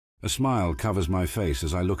A smile covers my face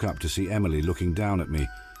as I look up to see Emily looking down at me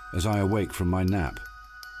as I awake from my nap.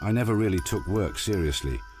 I never really took work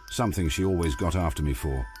seriously, something she always got after me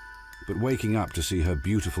for. But waking up to see her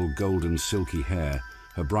beautiful golden silky hair,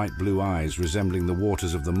 her bright blue eyes resembling the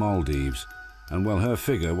waters of the Maldives, and well, her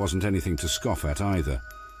figure wasn't anything to scoff at either.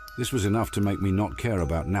 This was enough to make me not care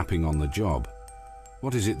about napping on the job.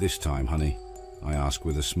 "What is it this time, honey?" I asked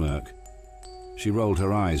with a smirk. She rolled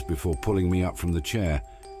her eyes before pulling me up from the chair.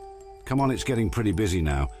 "Come on, it's getting pretty busy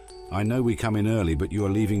now. I know we come in early, but you are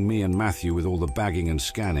leaving me and Matthew with all the bagging and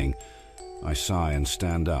scanning." I sigh and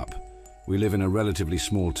stand up. We live in a relatively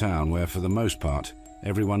small town where, for the most part,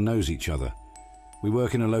 everyone knows each other. We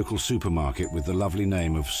work in a local supermarket with the lovely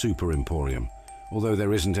name of Super Emporium. Although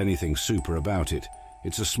there isn't anything super about it,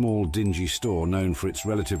 it's a small, dingy store known for its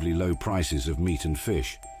relatively low prices of meat and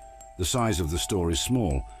fish. The size of the store is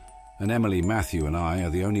small, and Emily, Matthew, and I are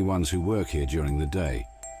the only ones who work here during the day.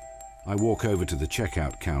 I walk over to the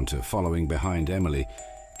checkout counter, following behind Emily,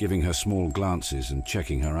 giving her small glances and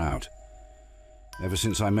checking her out. Ever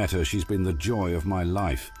since I met her, she's been the joy of my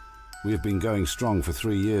life. We have been going strong for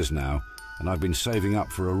 3 years now, and I've been saving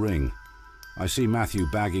up for a ring. I see Matthew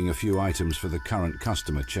bagging a few items for the current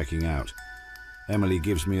customer checking out. Emily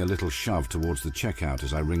gives me a little shove towards the checkout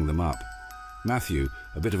as I ring them up. Matthew,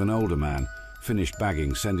 a bit of an older man, finished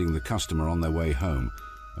bagging, sending the customer on their way home,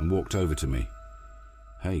 and walked over to me.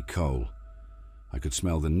 "Hey, Cole." I could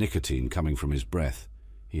smell the nicotine coming from his breath.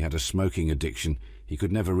 He had a smoking addiction he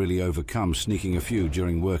could never really overcome, sneaking a few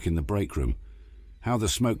during work in the break room. How the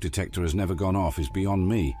smoke detector has never gone off is beyond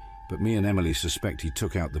me, but me and Emily suspect he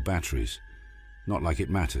took out the batteries. Not like it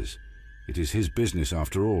matters. It is his business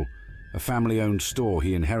after all, a family-owned store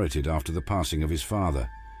he inherited after the passing of his father.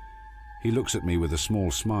 He looks at me with a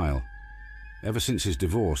small smile. Ever since his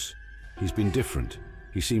divorce, he's been different.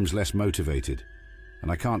 He seems less motivated, and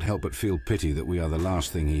I can't help but feel pity that we are the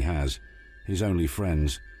last thing he has, his only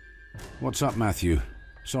friends. "What's up, Matthew?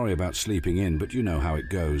 Sorry about sleeping in, but you know how it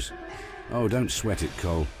goes." "Oh, don't sweat it,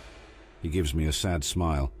 Cole." He gives me a sad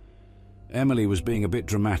smile. "Emily was being a bit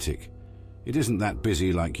dramatic. It isn't that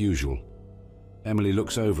busy like usual." Emily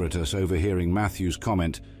looks over at us, overhearing Matthew's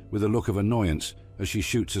comment with a look of annoyance as she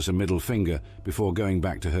shoots us a middle finger before going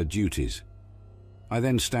back to her duties. I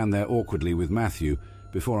then stand there awkwardly with Matthew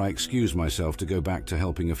before I excuse myself to go back to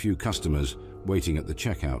helping a few customers waiting at the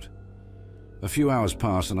checkout. A few hours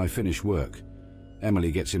pass and I finish work.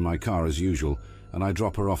 Emily gets in my car as usual, and I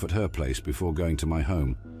drop her off at her place before going to my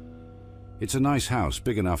home. It's a nice house,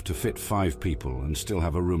 big enough to fit 5 people and still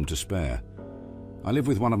have a room to spare. I live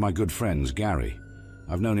with one of my good friends, Gary.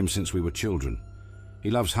 I've known him since we were children.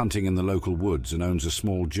 He loves hunting in the local woods and owns a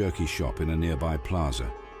small jerky shop in a nearby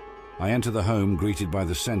plaza. I enter the home greeted by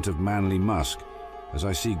the scent of manly musk as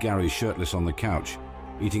I see Gary shirtless on the couch,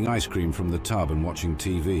 eating ice cream from the tub and watching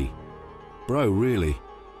TV. "Bro, really?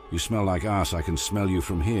 You smell like ass. I can smell you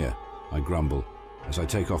from here," I grumble as I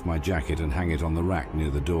take off my jacket and hang it on the rack near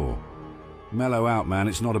the door. "Mellow out, man.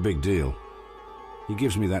 It's not a big deal." He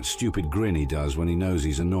gives me that stupid grin he does when he knows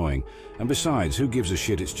he's annoying. And besides, who gives a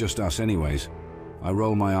shit? It's just us anyways. I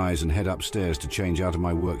roll my eyes and head upstairs to change out of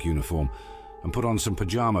my work uniform and put on some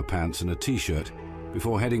pajama pants and a t-shirt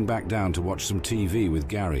before heading back down to watch some TV with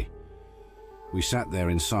Gary. We sat there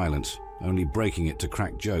in silence, only breaking it to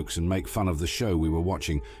crack jokes and make fun of the show we were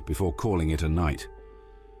watching before calling it a night.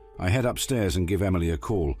 I head upstairs and give Emily a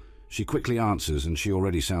call. She quickly answers and she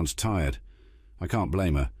already sounds tired. I can't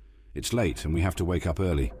blame her. It's late and we have to wake up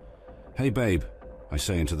early. "Hey babe," I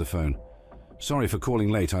say into the phone. "Sorry for calling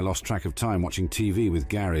late. I lost track of time watching TV with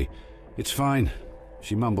Gary." "It's fine."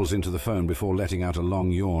 She mumbles into the phone before letting out a long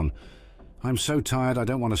yawn. "I'm so tired. I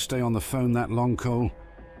don't want to stay on the phone that long, Cole."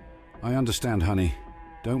 "I understand, honey.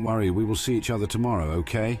 Don't worry. We will see each other tomorrow,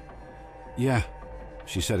 okay?" "Yeah,"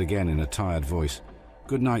 she said again in a tired voice.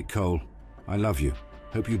 "Good night, Cole. I love you.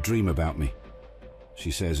 Hope you dream about me," she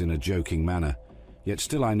says in a joking manner, yet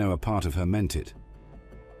still I know a part of her meant it.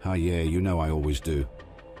 "Ah, yeah, you know I always do."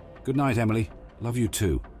 "Good night, Emily. Love you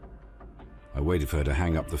too." I waited for her to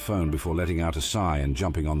hang up the phone before letting out a sigh and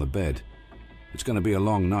jumping on the bed. It's going to be a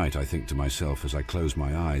long night, I think to myself as I close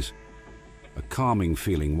my eyes. A calming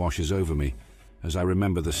feeling washes over me as I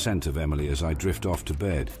remember the scent of Emily as I drift off to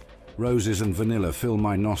bed. Roses and vanilla fill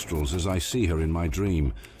my nostrils as I see her in my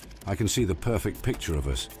dream. I can see the perfect picture of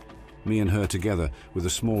us, me and her together with a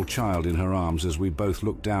small child in her arms as we both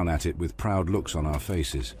look down at it with proud looks on our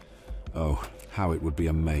faces. Oh, how it would be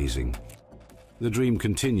amazing. The dream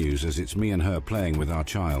continues as it's me and her playing with our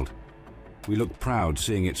child. We look proud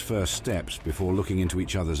seeing its first steps before looking into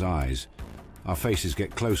each other's eyes. Our faces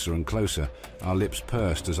get closer and closer, our lips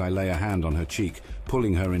pursed as I lay a hand on her cheek,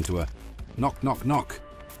 pulling her into a knock, knock, knock.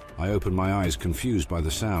 I opened my eyes, confused by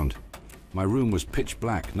the sound. My room was pitch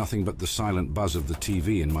black, nothing but the silent buzz of the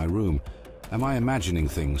TV in my room. Am I imagining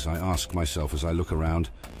things? I ask myself as I look around.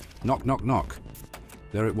 Knock, knock, knock.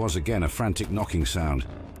 There it was again, a frantic knocking sound.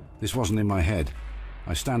 This wasn't in my head.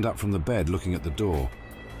 I stand up from the bed, looking at the door.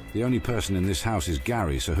 The only person in this house is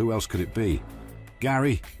Gary, so who else could it be?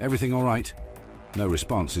 Gary, everything all right? No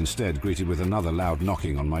response, instead greeted with another loud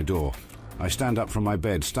knocking on my door. I stand up from my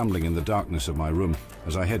bed, stumbling in the darkness of my room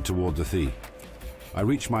as I head toward the thief. I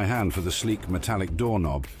reach my hand for the sleek metallic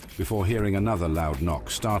doorknob before hearing another loud knock,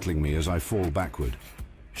 startling me as I fall backward.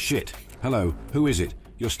 Shit! Hello, who is it?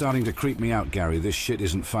 You're starting to creep me out, Gary. This shit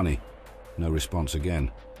isn't funny. No response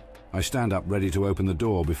again. I stand up, ready to open the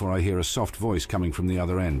door before I hear a soft voice coming from the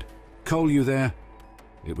other end. Cole, you there?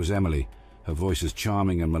 It was Emily, her voice as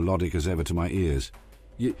charming and melodic as ever to my ears.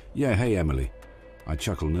 Yeah, hey, Emily. I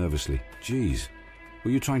chuckle nervously. Geez,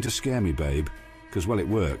 were you trying to scare me, babe? 'Cause, well, it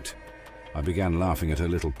worked. I began laughing at her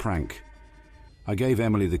little prank. I gave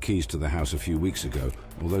Emily the keys to the house a few weeks ago,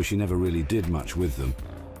 although she never really did much with them.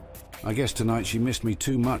 I guess tonight she missed me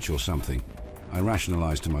too much or something. I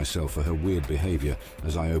rationalized to myself for her weird behavior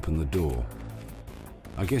as I opened the door.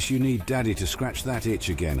 I guess you need Daddy to scratch that itch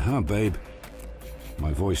again, huh, babe?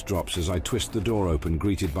 My voice drops as I twist the door open,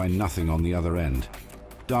 greeted by nothing on the other end.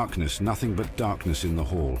 Darkness, nothing but darkness in the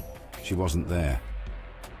hall. She wasn't there.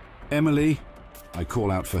 Emily? I call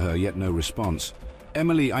out for her, yet no response.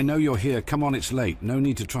 Emily, I know you're here. Come on, it's late. No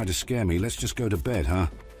need to try to scare me. Let's just go to bed, huh?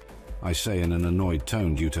 I say in an annoyed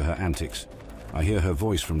tone due to her antics. I hear her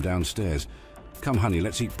voice from downstairs. Come, honey,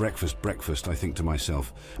 let's eat breakfast, I think to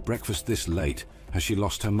myself. Breakfast this late? Has she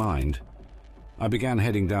lost her mind? I began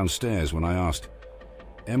heading downstairs when I asked,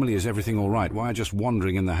 Emily, is everything all right? Why are you just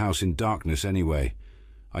wandering in the house in darkness anyway?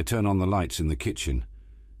 I turn on the lights in the kitchen.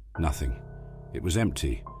 Nothing. It was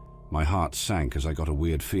empty. My heart sank as I got a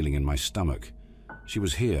weird feeling in my stomach. She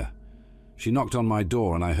was here. She knocked on my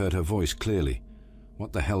door and I heard her voice clearly.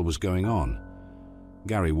 What the hell was going on?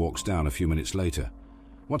 Gary walks down a few minutes later.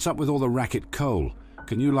 What's up with all the racket, Cole?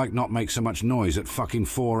 Can you not make so much noise at fucking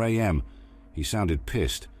 4 a.m? He sounded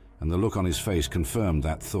pissed, and the look on his face confirmed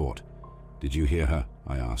that thought. Did you hear her?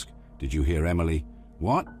 I asked. Did you hear Emily?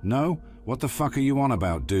 What? No? What the fuck are you on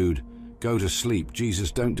about, dude? Go to sleep.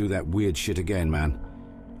 Jesus, don't do that weird shit again, man.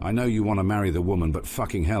 I know you want to marry the woman, but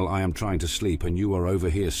fucking hell, I am trying to sleep and you are over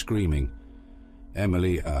here screaming.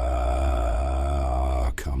 Emily,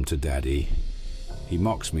 come to Daddy. He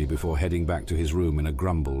mocks me before heading back to his room in a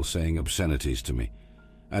grumble, saying obscenities to me.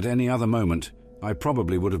 At any other moment, I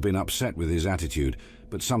probably would have been upset with his attitude,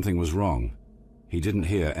 but something was wrong. He didn't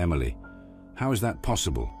hear Emily. How is that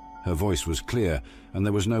possible? Her voice was clear, and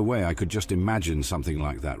there was no way I could just imagine something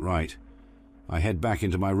like that, right? I head back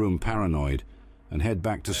into my room paranoid, and head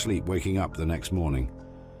back to sleep, waking up the next morning.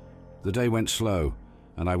 The day went slow,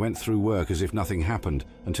 and I went through work as if nothing happened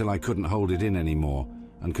until I couldn't hold it in anymore,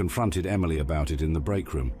 and confronted Emily about it in the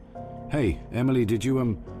break room. Hey, Emily, did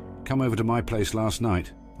you, come over to my place last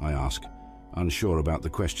night? I asked, unsure about the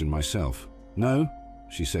question myself. No,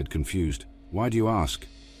 she said, confused. Why do you ask?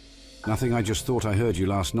 Nothing, I just thought I heard you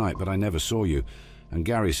last night, but I never saw you, and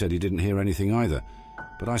Gary said he didn't hear anything either.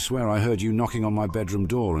 But I swear I heard you knocking on my bedroom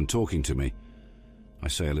door and talking to me. I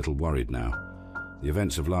say a little worried now. The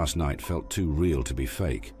events of last night felt too real to be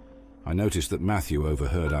fake. I noticed that Matthew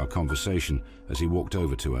overheard our conversation as he walked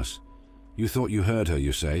over to us. You thought you heard her,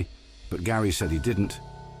 you say, but Gary said he didn't.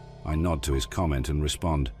 I nod to his comment and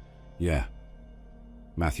respond, yeah.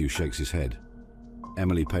 Matthew shakes his head.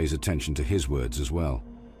 Emily pays attention to his words as well.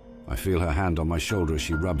 I feel her hand on my shoulder as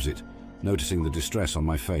she rubs it, noticing the distress on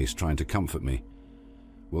my face, trying to comfort me.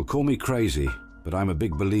 Well, call me crazy, but I'm a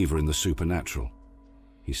big believer in the supernatural,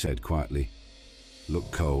 he said quietly.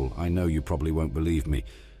 Look, Cole, I know you probably won't believe me,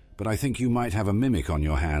 but I think you might have a mimic on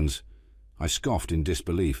your hands. I scoffed in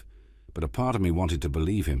disbelief, but a part of me wanted to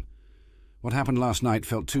believe him. What happened last night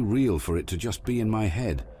felt too real for it to just be in my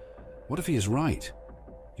head. What if he is right?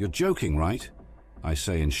 You're joking, right? I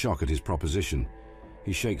say in shock at his proposition.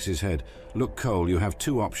 He shakes his head. Look, Cole, you have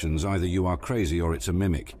two options. Either you are crazy or it's a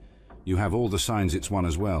mimic. You have all the signs it's one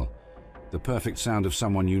as well. The perfect sound of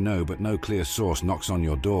someone you know, but no clear source knocks on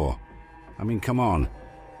your door. I mean, come on.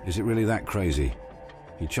 Is it really that crazy?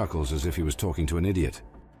 He chuckles as if he was talking to an idiot.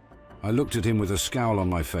 I looked at him with a scowl on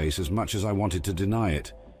my face as much as I wanted to deny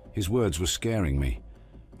it. His words were scaring me.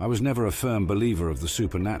 I was never a firm believer of the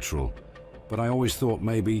supernatural, but I always thought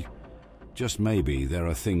maybe, just maybe, there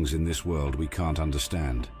are things in this world we can't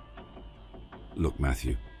understand. Look,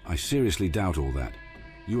 Matthew, I seriously doubt all that.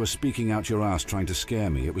 You were speaking out your ass trying to scare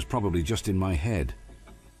me. It was probably just in my head.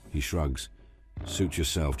 He shrugs. Suit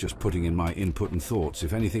yourself, just putting in my input and thoughts.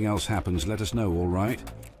 If anything else happens, let us know, all right?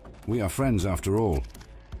 We are friends after all.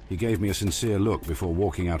 He gave me a sincere look before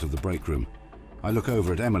walking out of the break room. I look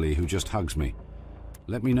over at Emily, who just hugs me.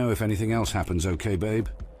 Let me know if anything else happens, okay, babe?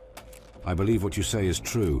 I believe what you say is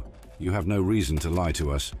true. You have no reason to lie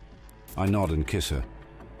to us. I nod and kiss her.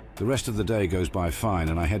 The rest of the day goes by fine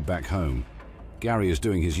and I head back home. Gary is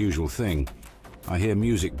doing his usual thing. I hear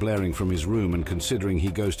music blaring from his room, and considering he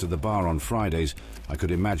goes to the bar on Fridays, I could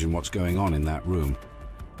imagine what's going on in that room.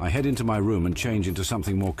 I head into my room and change into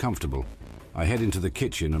something more comfortable. I head into the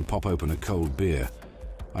kitchen and pop open a cold beer.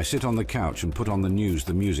 I sit on the couch and put on the news,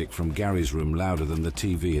 the music from Gary's room louder than the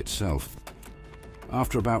TV itself.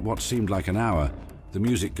 After about what seemed like an hour, the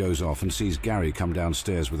music goes off and sees Gary come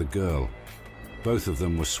downstairs with a girl. Both of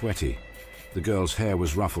them were sweaty. The girl's hair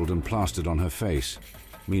was ruffled and plastered on her face.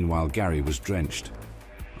 Meanwhile, Gary was drenched.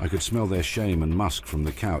 I could smell their shame and musk from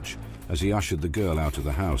the couch as he ushered the girl out of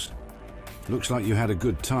the house. Looks like you had a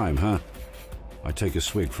good time, huh? I take a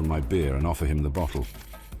swig from my beer and offer him the bottle.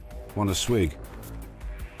 Want a swig?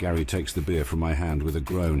 Gary takes the beer from my hand with a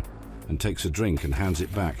groan and takes a drink and hands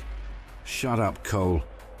it back. Shut up, Cole.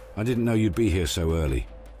 I didn't know you'd be here so early.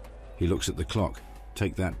 He looks at the clock.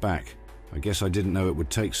 Take that back. I guess I didn't know it would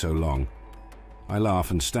take so long. I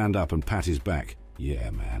laugh and stand up and pat his back. Yeah,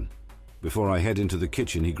 man. Before I head into the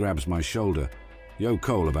kitchen, he grabs my shoulder. Yo,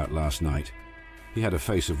 Cole, about last night. He had a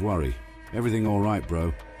face of worry. Everything all right,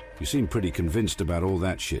 bro? You seem pretty convinced about all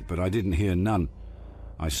that shit, but I didn't hear none.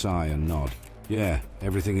 I sigh and nod. Yeah,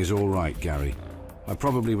 everything is all right, Gary. I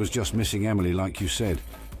probably was just missing Emily like you said.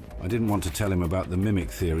 I didn't want to tell him about the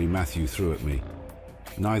mimic theory Matthew threw at me.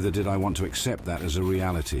 Neither did I want to accept that as a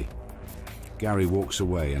reality. Gary walks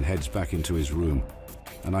away and heads back into his room,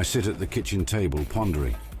 and I sit at the kitchen table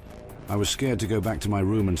pondering. I was scared to go back to my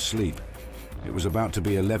room and sleep. It was about to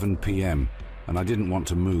be 11 p.m. and I didn't want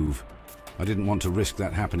to move. I didn't want to risk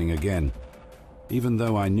that happening again. Even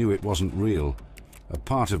though I knew it wasn't real, a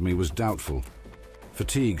part of me was doubtful.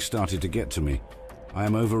 Fatigue started to get to me. I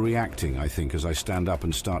am overreacting, I think, as I stand up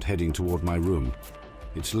and start heading toward my room.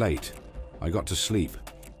 It's late. I got to sleep.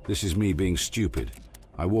 This is me being stupid.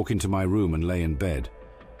 I walk into my room and lay in bed.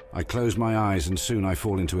 I close my eyes and soon I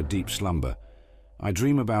fall into a deep slumber. I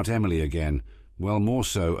dream about Emily again, well, more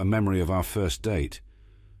so a memory of our first date.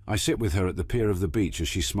 I sit with her at the pier of the beach as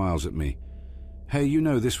she smiles at me. Hey, you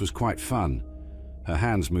know, this was quite fun. Her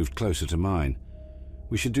hands moved closer to mine.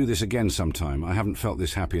 We should do this again sometime. I haven't felt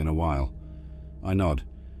this happy in a while. I nod.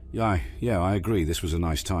 Yeah, I agree. This was a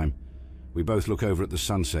nice time. We both look over at the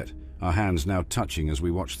sunset, our hands now touching as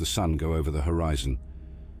we watch the sun go over the horizon.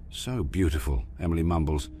 So beautiful, Emily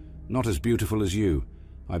mumbles. Not as beautiful as you.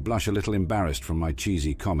 I blush a little embarrassed from my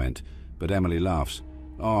cheesy comment, but Emily laughs.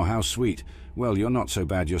 Oh, how sweet. Well, you're not so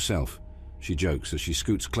bad yourself. She jokes as she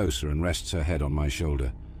scoots closer and rests her head on my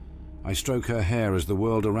shoulder. I stroke her hair as the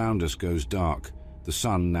world around us goes dark, the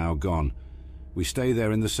sun now gone. We stay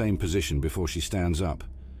there in the same position before she stands up.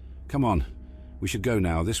 Come on, we should go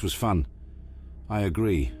now. This was fun. I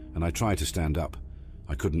agree, and I try to stand up.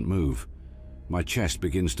 I couldn't move. My chest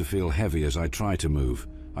begins to feel heavy as I try to move.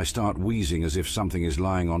 I start wheezing as if something is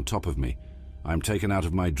lying on top of me. I am taken out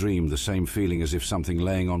of my dream, the same feeling as if something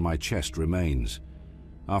laying on my chest remains.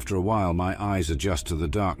 After a while, my eyes adjust to the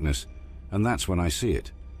darkness, and that's when I see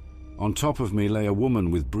it. On top of me lay a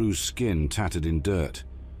woman with bruised skin tattered in dirt.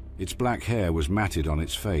 Its black hair was matted on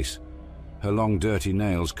its face. Her long, dirty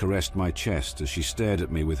nails caressed my chest as she stared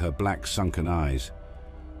at me with her black, sunken eyes.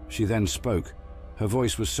 She then spoke. Her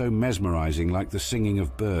voice was so mesmerizing, like the singing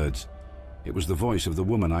of birds. It was the voice of the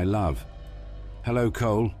woman I love. "Hello,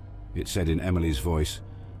 Cole," it said in Emily's voice.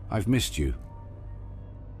 "I've missed you."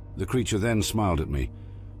 The creature then smiled at me,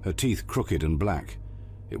 her teeth crooked and black.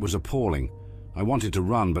 It was appalling. I wanted to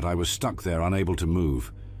run, but I was stuck there, unable to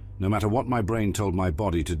move. No matter what my brain told my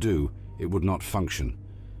body to do, it would not function.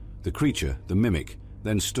 The creature, the mimic,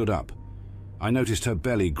 then stood up. I noticed her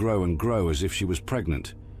belly grow and grow as if she was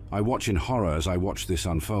pregnant. I watch in horror as I watch this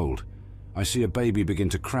unfold. I see a baby begin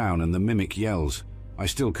to crown and the mimic yells. I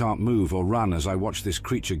still can't move or run as I watch this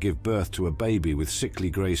creature give birth to a baby with sickly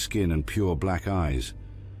grey skin and pure black eyes.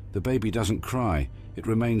 The baby doesn't cry. It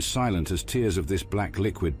remains silent as tears of this black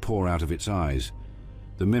liquid pour out of its eyes.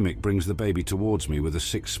 The mimic brings the baby towards me with a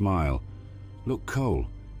sick smile. "Look, Cole,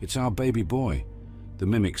 it's our baby boy." The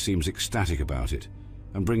mimic seems ecstatic about it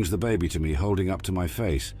and brings the baby to me, holding up to my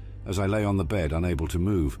face as I lay on the bed, unable to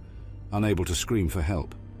move, unable to scream for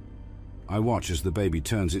help. I watch as the baby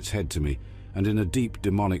turns its head to me, and in a deep,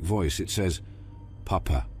 demonic voice it says,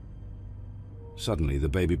 "Papa." Suddenly, the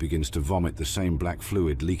baby begins to vomit the same black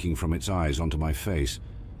fluid leaking from its eyes onto my face.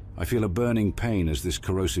 I feel a burning pain as this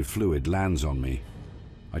corrosive fluid lands on me.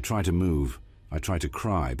 I try to move, I try to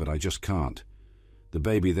cry, but I just can't. The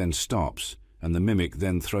baby then stops, and the mimic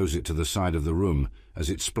then throws it to the side of the room as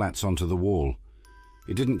it splats onto the wall.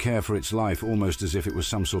 It didn't care for its life, almost as if it was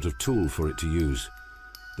some sort of tool for it to use.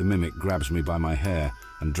 The mimic grabs me by my hair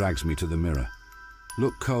and drags me to the mirror.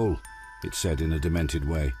 "Look, Cole," it said in a demented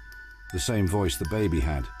way. The same voice the baby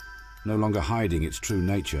had, no longer hiding its true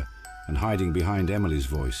nature and hiding behind Emily's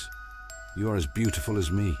voice. "You are as beautiful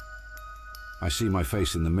as me." I see my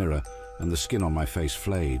face in the mirror and the skin on my face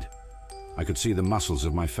flayed. I could see the muscles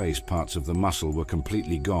of my face, parts of the muscle were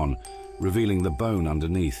completely gone, revealing the bone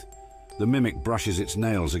underneath. The mimic brushes its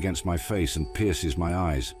nails against my face and pierces my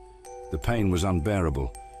eyes. The pain was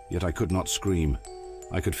unbearable, yet I could not scream.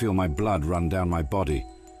 I could feel my blood run down my body.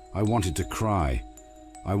 I wanted to cry.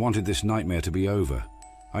 I wanted this nightmare to be over.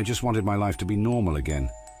 I just wanted my life to be normal again.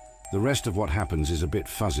 The rest of what happens is a bit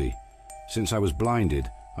fuzzy. Since I was blinded,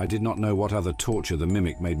 I did not know what other torture the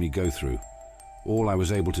mimic made me go through. All I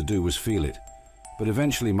was able to do was feel it, but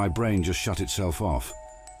eventually my brain just shut itself off.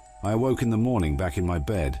 I awoke in the morning back in my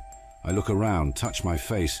bed. I look around, touch my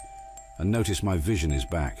face, and notice my vision is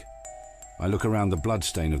back. I look around, the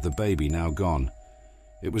bloodstain of the baby now gone.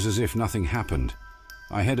 It was as if nothing happened.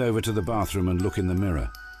 I head over to the bathroom and look in the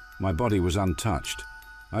mirror. My body was untouched.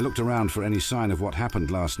 I looked around for any sign of what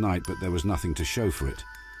happened last night, but there was nothing to show for it.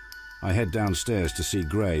 I head downstairs to see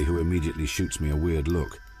Gray, who immediately shoots me a weird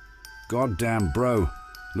look. "God damn, bro,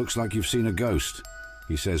 looks like you've seen a ghost,"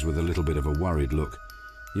 he says with a little bit of a worried look.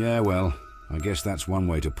 "Yeah, well, I guess that's one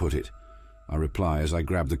way to put it," I reply as I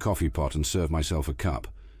grab the coffee pot and serve myself a cup.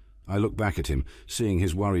 I look back at him, seeing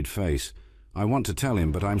his worried face. I want to tell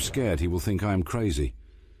him, but I'm scared he will think I am crazy.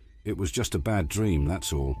 "It was just a bad dream,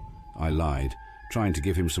 that's all," I lied, trying to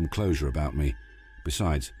give him some closure about me.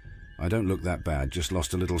 "Besides, I don't look that bad, just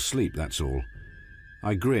lost a little sleep, that's all."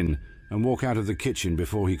 I grin and walk out of the kitchen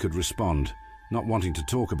before he could respond, not wanting to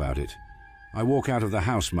talk about it. I walk out of the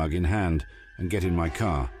house, mug in hand, and get in my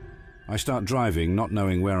car. I start driving, not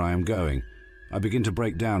knowing where I am going. I begin to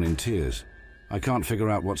break down in tears. I can't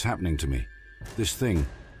figure out what's happening to me. This thing,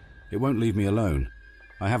 it won't leave me alone.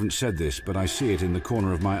 I haven't said this, but I see it in the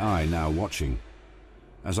corner of my eye now, watching.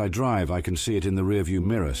 As I drive, I can see it in the rearview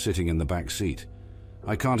mirror, sitting in the back seat.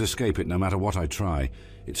 I can't escape it no matter what I try.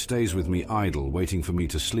 It stays with me idle, waiting for me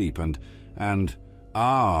to sleep, and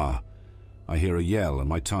ah! I hear a yell and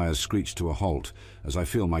my tires screech to a halt as I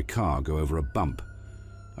feel my car go over a bump.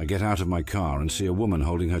 I get out of my car and see a woman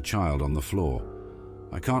holding her child on the floor.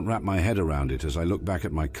 I can't wrap my head around it as I look back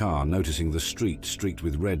at my car, noticing the street streaked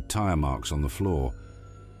with red tire marks on the floor.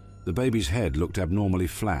 The baby's head looked abnormally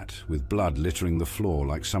flat, with blood littering the floor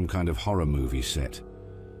like some kind of horror movie set.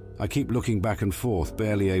 I keep looking back and forth,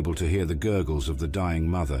 barely able to hear the gurgles of the dying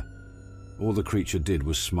mother. All the creature did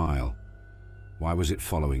was smile. Why was it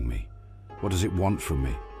following me? What does it want from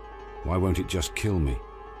me? Why won't it just kill me?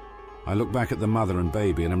 I look back at the mother and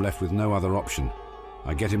baby and am left with no other option.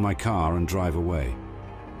 I get in my car and drive away.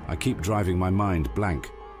 I keep driving, my mind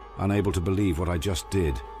blank, unable to believe what I just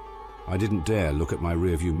did. I didn't dare look at my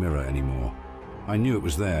rearview mirror anymore. I knew it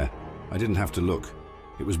was there. I didn't have to look.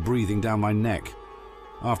 It was breathing down my neck.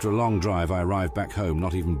 After a long drive, I arrive back home,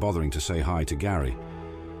 not even bothering to say hi to Gary.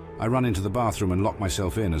 I run into the bathroom and lock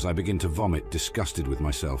myself in as I begin to vomit, disgusted with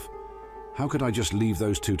myself. How could I just leave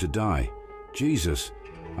those two to die? Jesus!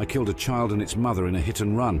 I killed a child and its mother in a hit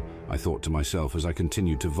and run, I thought to myself as I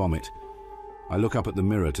continued to vomit. I look up at the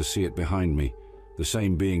mirror to see it behind me, the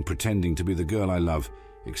same being pretending to be the girl I love,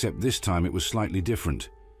 except this time it was slightly different.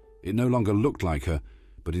 It no longer looked like her,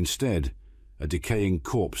 but instead, a decaying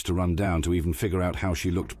corpse to run down to even figure out how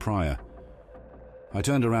she looked prior. I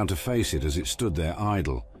turned around to face it as it stood there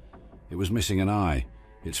idle. It was missing an eye,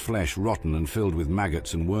 its flesh rotten and filled with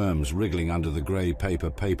maggots and worms wriggling under the grey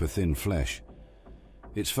paper-thin flesh.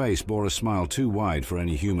 Its face bore a smile too wide for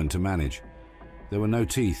any human to manage. There were no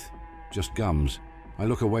teeth, just gums. I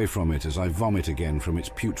look away from it as I vomit again from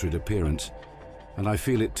its putrid appearance, and I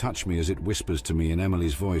feel it touch me as it whispers to me in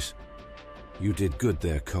Emily's voice, "You did good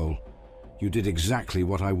there, Cole. You did exactly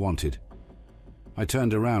what I wanted." I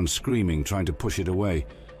turned around, screaming, trying to push it away,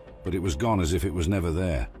 but it was gone as if it was never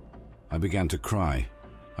there. I began to cry.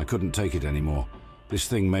 I couldn't take it anymore. This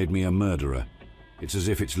thing made me a murderer. It's as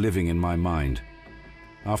if it's living in my mind.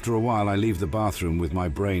 After a while, I leave the bathroom with my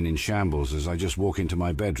brain in shambles as I just walk into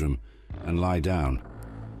my bedroom and lie down.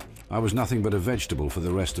 I was nothing but a vegetable for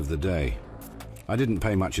the rest of the day. I didn't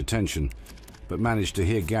pay much attention, but managed to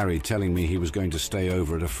hear Gary telling me he was going to stay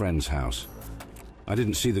over at a friend's house. I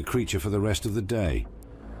didn't see the creature for the rest of the day.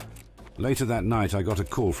 Later that night, I got a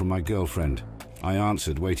call from my girlfriend. I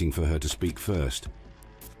answered, waiting for her to speak first.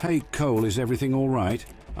 "Hey, Cole, is everything all right?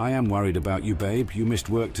 I am worried about you, babe. You missed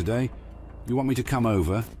work today. You want me to come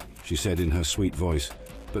over?" she said in her sweet voice.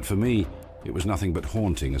 But for me, it was nothing but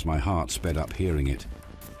haunting as my heart sped up hearing it.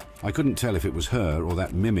 I couldn't tell if it was her or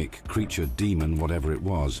that mimic, creature, demon, whatever it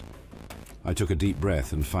was. I took a deep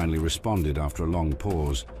breath and finally responded after a long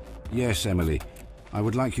pause. "Yes, Emily, I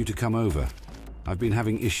would like you to come over. I've been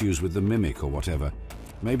having issues with the mimic or whatever.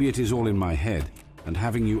 Maybe it is all in my head, and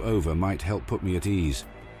having you over might help put me at ease."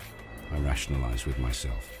 I rationalized with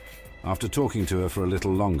myself. After talking to her for a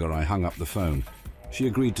little longer, I hung up the phone. She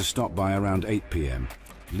agreed to stop by around 8 p.m.,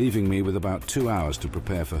 leaving me with about 2 hours to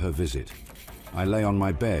prepare for her visit. I lay on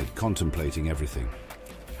my bed, contemplating everything.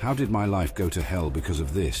 How did my life go to hell because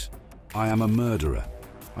of this? I am a murderer.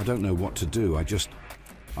 I don't know what to do.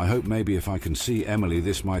 I hope maybe if I can see Emily,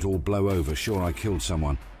 this might all blow over. Sure, I killed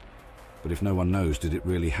someone. But if no one knows, did it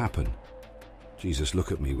really happen? Jesus,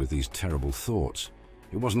 look at me with these terrible thoughts.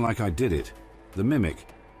 It wasn't like I did it. The mimic.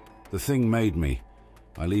 The thing made me.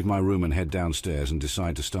 I leave my room and head downstairs and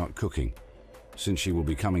decide to start cooking. Since she will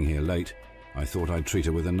be coming here late, I thought I'd treat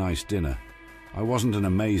her with a nice dinner. I wasn't an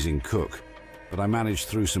amazing cook, but I managed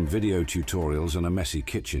through some video tutorials and a messy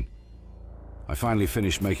kitchen. I finally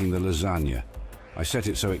finished making the lasagna. I set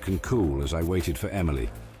it so it can cool as I waited for Emily,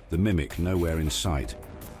 the mimic nowhere in sight.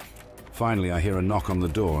 Finally, I hear a knock on the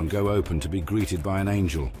door and go open to be greeted by an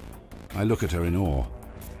angel. I look at her in awe.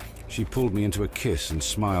 She pulled me into a kiss and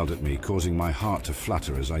smiled at me, causing my heart to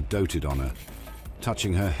flutter as I doted on her,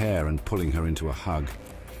 touching her hair and pulling her into a hug.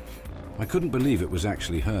 I couldn't believe it was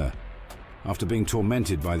actually her. After being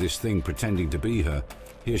tormented by this thing pretending to be her,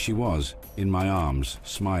 here she was, in my arms,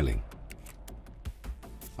 smiling.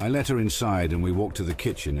 I let her inside and we walked to the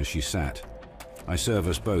kitchen as she sat. I serve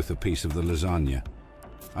us both a piece of the lasagna.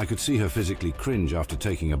 I could see her physically cringe after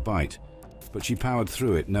taking a bite, but she powered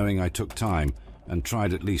through it knowing I took time and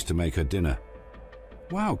tried at least to make her dinner.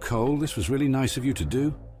 "Wow, Cole, this was really nice of you to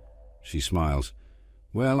do." She smiles.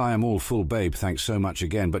 "Well, I am all full, babe, thanks so much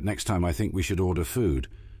again, but next time I think we should order food,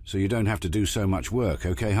 so you don't have to do so much work,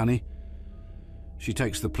 okay, honey?" She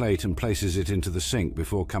takes the plate and places it into the sink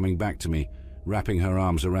before coming back to me, wrapping her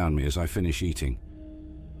arms around me as I finish eating.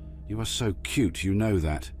 "You are so cute, you know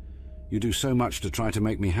that. You do so much to try to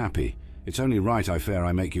make me happy. It's only right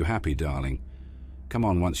I make you happy, darling. Come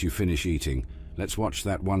on, once you finish eating, let's watch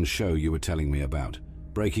that one show you were telling me about.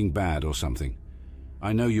 Breaking Bad or something.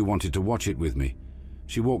 I know you wanted to watch it with me."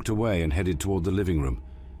 She walked away and headed toward the living room.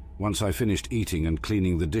 Once I finished eating and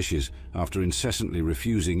cleaning the dishes, after incessantly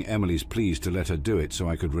refusing Emily's pleas to let her do it so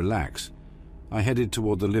I could relax, I headed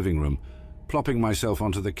toward the living room, plopping myself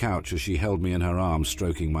onto the couch as she held me in her arms,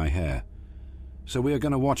 stroking my hair. "So we are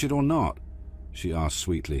going to watch it or not?" she asked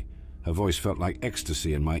sweetly. Her voice felt like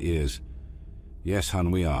ecstasy in my ears. "Yes,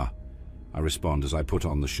 hun, we are," I respond as I put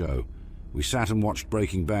on the show. We sat and watched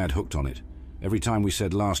Breaking Bad, hooked on it. Every time we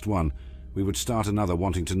said last one, we would start another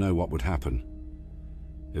wanting to know what would happen.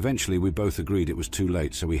 Eventually, we both agreed it was too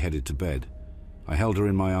late, so we headed to bed. I held her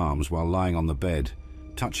in my arms while lying on the bed,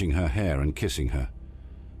 touching her hair and kissing her.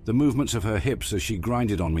 The movements of her hips as she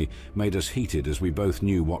grinded on me made us heated as we both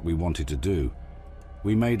knew what we wanted to do.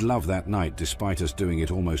 We made love that night despite us doing it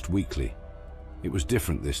almost weekly. It was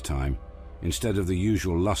different this time. Instead of the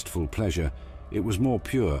usual lustful pleasure, it was more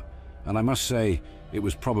pure, and I must say, it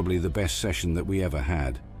was probably the best session that we ever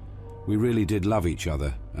had. We really did love each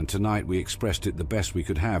other, and tonight we expressed it the best we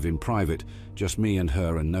could have in private, just me and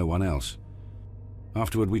her and no one else.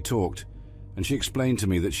 Afterward we talked, and she explained to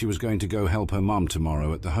me that she was going to go help her mum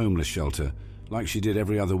tomorrow at the homeless shelter, like she did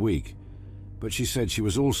every other week. But she said she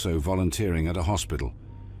was also volunteering at a hospital.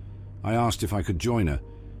 I asked if I could join her,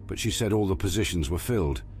 but she said all the positions were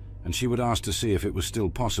filled, and she would ask to see if it was still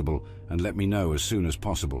possible and let me know as soon as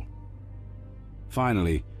possible.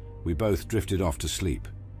 Finally, we both drifted off to sleep.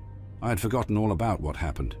 I had forgotten all about what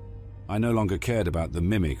happened. I no longer cared about the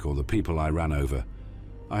mimic or the people I ran over.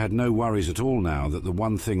 I had no worries at all now that the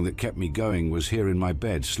one thing that kept me going was here in my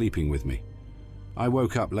bed sleeping with me. I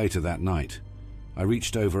woke up later that night. I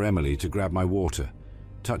reached over Emily to grab my water,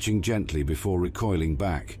 touching gently before recoiling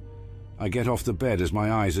back. I get off the bed as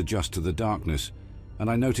my eyes adjust to the darkness, and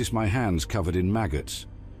I notice my hands covered in maggots.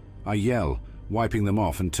 I yell, wiping them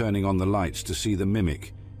off and turning on the lights to see the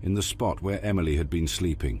mimic in the spot where Emily had been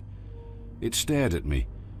sleeping. It stared at me,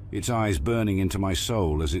 its eyes burning into my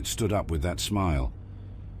soul as it stood up with that smile.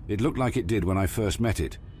 It looked like it did when I first met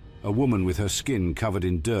it, a woman with her skin covered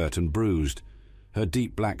in dirt and bruised, her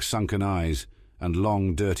deep black sunken eyes and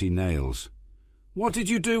long dirty nails. "What did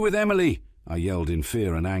you do with Emily?" I yelled in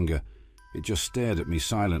fear and anger. It just stared at me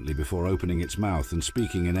silently before opening its mouth and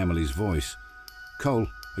speaking in Emily's voice. "Cole,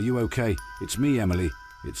 are you okay? It's me, Emily,"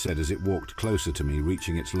 it said as it walked closer to me,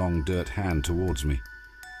 reaching its long dirt hand towards me.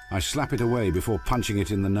 I slapped it away before punching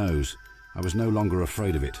it in the nose. I was no longer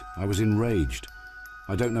afraid of it. I was enraged.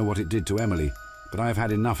 I don't know what it did to Emily, but I have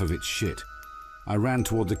had enough of its shit. I ran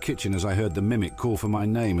toward the kitchen as I heard the mimic call for my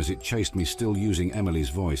name as it chased me, still using Emily's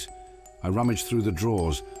voice. I rummaged through the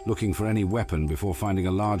drawers, looking for any weapon before finding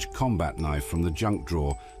a large combat knife from the junk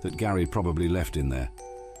drawer that Gary probably left in there.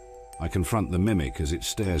 I confront the mimic as it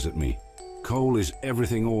stares at me. "Cole, is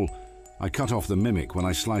everything all—" I cut off the mimic when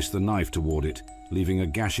I sliced the knife toward it, leaving a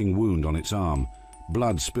gashing wound on its arm.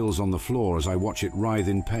 Blood spills on the floor as I watch it writhe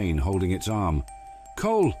in pain, holding its arm.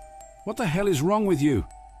 "Cole, what the hell is wrong with you?"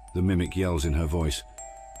 the mimic yells in her voice.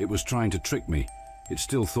 It was trying to trick me. It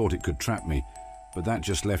still thought it could trap me, but that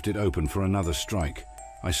just left it open for another strike.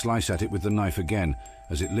 I slice at it with the knife again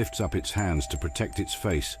as it lifts up its hands to protect its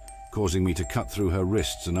face, causing me to cut through her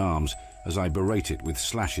wrists and arms as I berate it with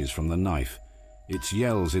slashes from the knife. Its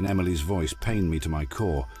yells in Emily's voice pained me to my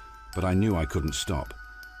core, but I knew I couldn't stop.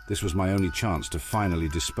 This was my only chance to finally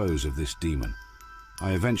dispose of this demon.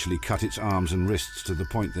 I eventually cut its arms and wrists to the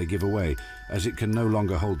point they give away, as it can no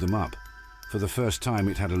longer hold them up. For the first time,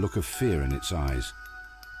 it had a look of fear in its eyes.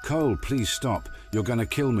 "Cole, please stop. You're gonna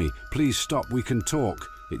kill me. Please stop. We can talk,"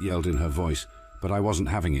 it yelled in her voice, but I wasn't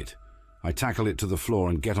having it. I tackle it to the floor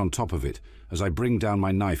and get on top of it as I bring down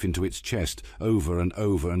my knife into its chest over and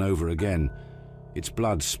over and over again. Its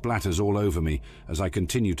blood splatters all over me as I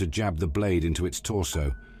continue to jab the blade into its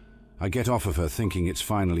torso. I get off of her thinking it's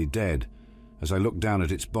finally dead, as I look down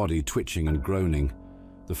at its body twitching and groaning.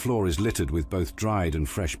 The floor is littered with both dried and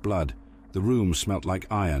fresh blood. The room smelt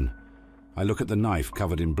like iron. I look at the knife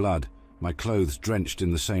covered in blood, my clothes drenched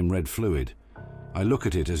in the same red fluid. I look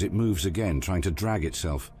at it as it moves again, trying to drag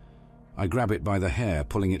itself. I grab it by the hair,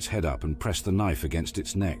 pulling its head up, and press the knife against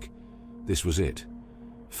its neck. This was it.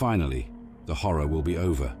 Finally, the horror will be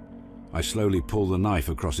over. I slowly pull the knife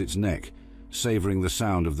across its neck, savoring the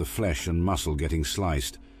sound of the flesh and muscle getting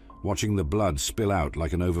sliced, watching the blood spill out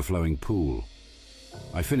like an overflowing pool.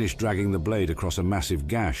 I finish dragging the blade across a massive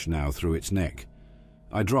gash now through its neck.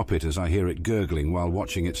 I drop it as I hear it gurgling while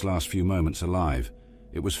watching its last few moments alive.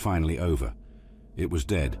 It was finally over. It was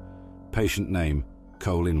dead. Patient name,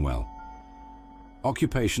 Cole Inwell.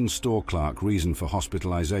 Occupation, store clerk, reason for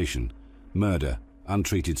hospitalization. Murder,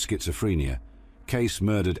 untreated schizophrenia. Case,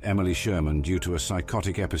 murdered Emily Sherman due to a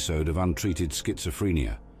psychotic episode of untreated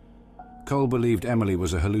schizophrenia. Cole believed Emily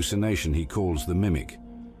was a hallucination he calls the mimic.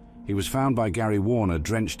 He was found by Gary Warner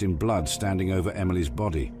drenched in blood standing over Emily's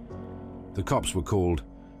body. The cops were called,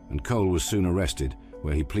 and Cole was soon arrested,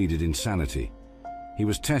 where he pleaded insanity. He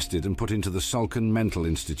was tested and put into the Salkin Mental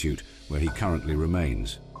Institute, where he currently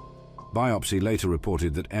remains. Biopsy later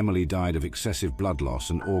reported that Emily died of excessive blood loss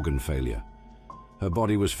and organ failure. Her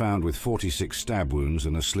body was found with 46 stab wounds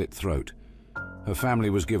and a slit throat. Her family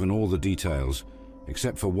was given all the details,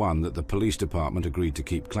 except for one that the police department agreed to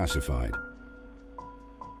keep classified.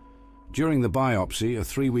 During the biopsy, a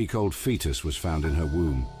 3-week-old fetus was found in her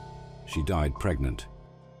womb. She died pregnant.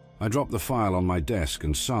 I drop the file on my desk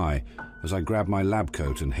and sigh as I grab my lab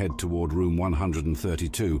coat and head toward room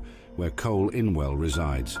 132, where Cole Inwell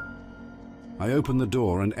resides. I open the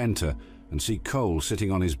door and enter and see Cole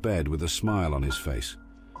sitting on his bed with a smile on his face.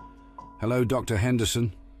 "Hello, Dr.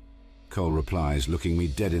 Henderson," Cole replies, looking me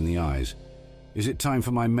dead in the eyes. "Is it time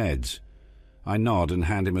for my meds?" I nod and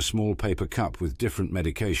hand him a small paper cup with different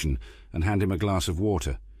medication and hand him a glass of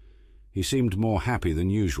water. He seemed more happy than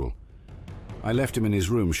usual. I left him in his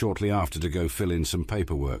room shortly after to go fill in some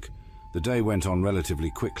paperwork. The day went on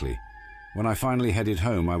relatively quickly. When I finally headed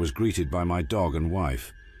home, I was greeted by my dog and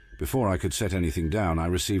wife. Before I could set anything down, I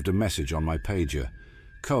received a message on my pager.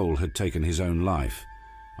 Cole had taken his own life.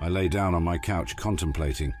 I lay down on my couch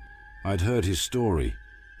contemplating. I'd heard his story.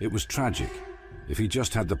 It was tragic. If he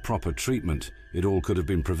just had the proper treatment, it all could have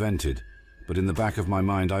been prevented. But in the back of my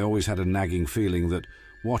mind, I always had a nagging feeling that,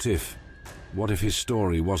 what if his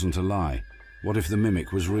story wasn't a lie? What if the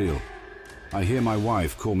mimic was real? I hear my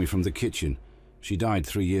wife call me from the kitchen. She died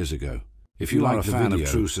 3 years ago. If you are a fan of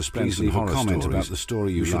true suspense and horror comment about the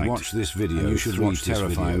story you should watch this video. You should watch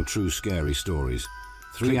terrifying, true, scary stories.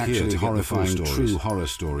 3 actually horrifying, true horror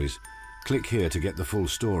stories. Click here to get the full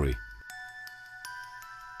story.